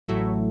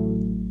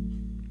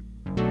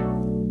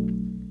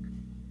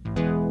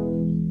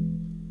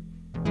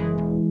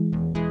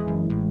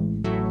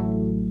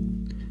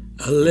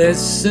A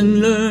lesson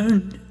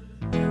learned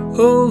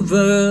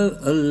over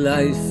a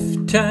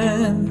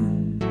lifetime,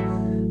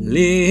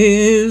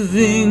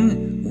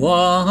 living,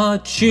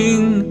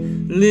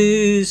 watching,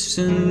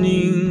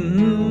 listening.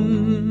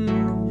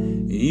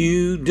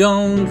 You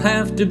don't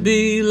have to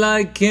be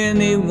like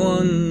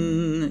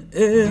anyone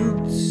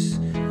else.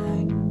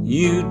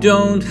 You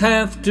don't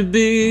have to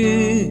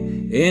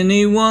be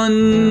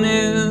anyone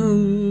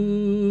else.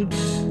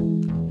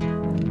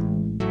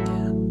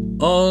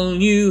 All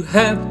you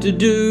have to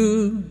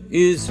do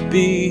is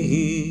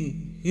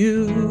be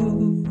you.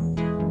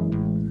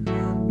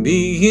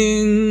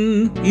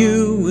 Being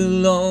you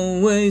will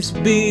always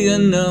be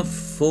enough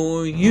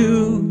for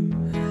you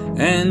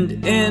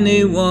and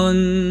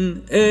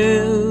anyone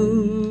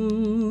else.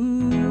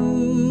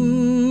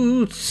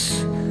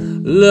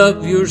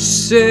 Love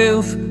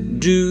yourself,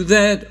 do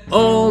that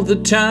all the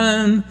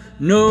time.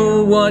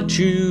 Know what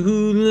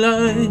you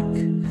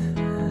like.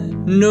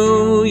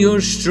 Know your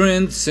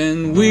strengths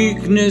and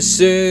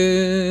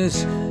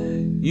weaknesses.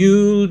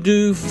 You'll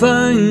do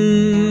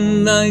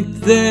fine like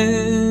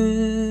that.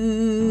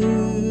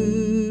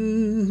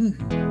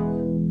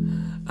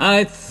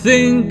 I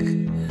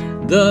think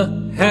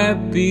the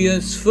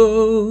happiest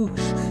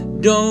folks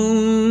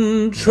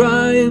don't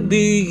try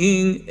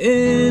being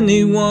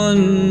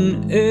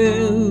anyone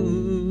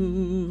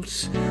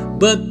else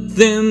but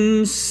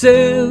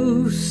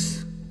themselves.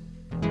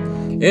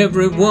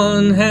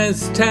 Everyone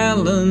has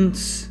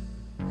talents,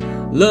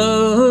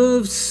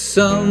 loves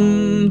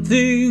something.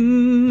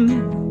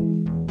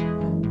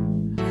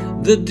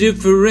 The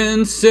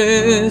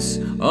differences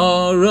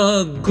are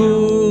a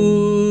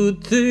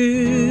good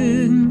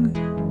thing.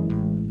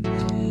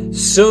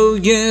 So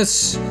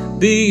yes,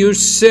 be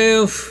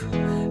yourself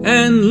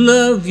and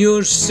love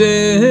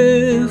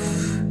yourself.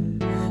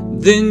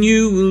 Then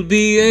you will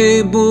be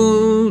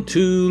able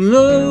to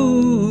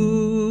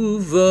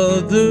love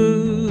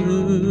others.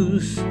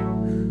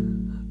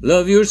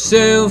 Love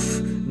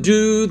yourself,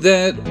 do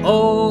that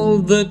all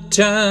the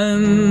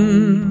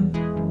time.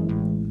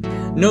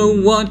 Know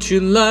what you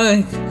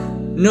like,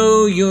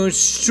 know your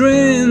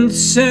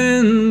strengths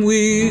and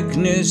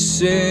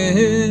weaknesses.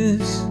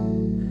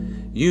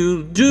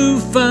 You'll do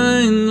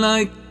fine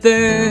like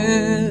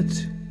that.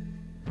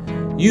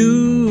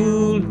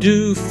 You'll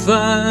do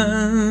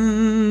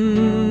fine.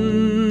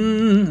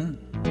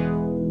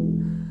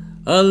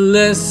 A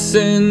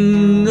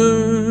lesson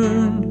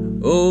learned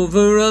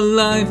over a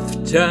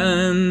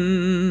lifetime,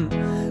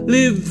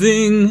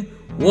 living,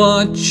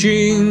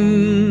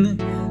 watching,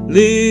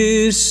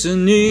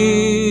 listening.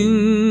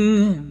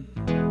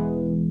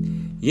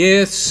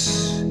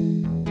 Yes,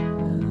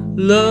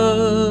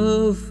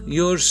 love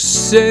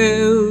yourself.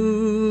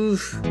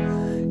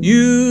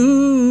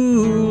 You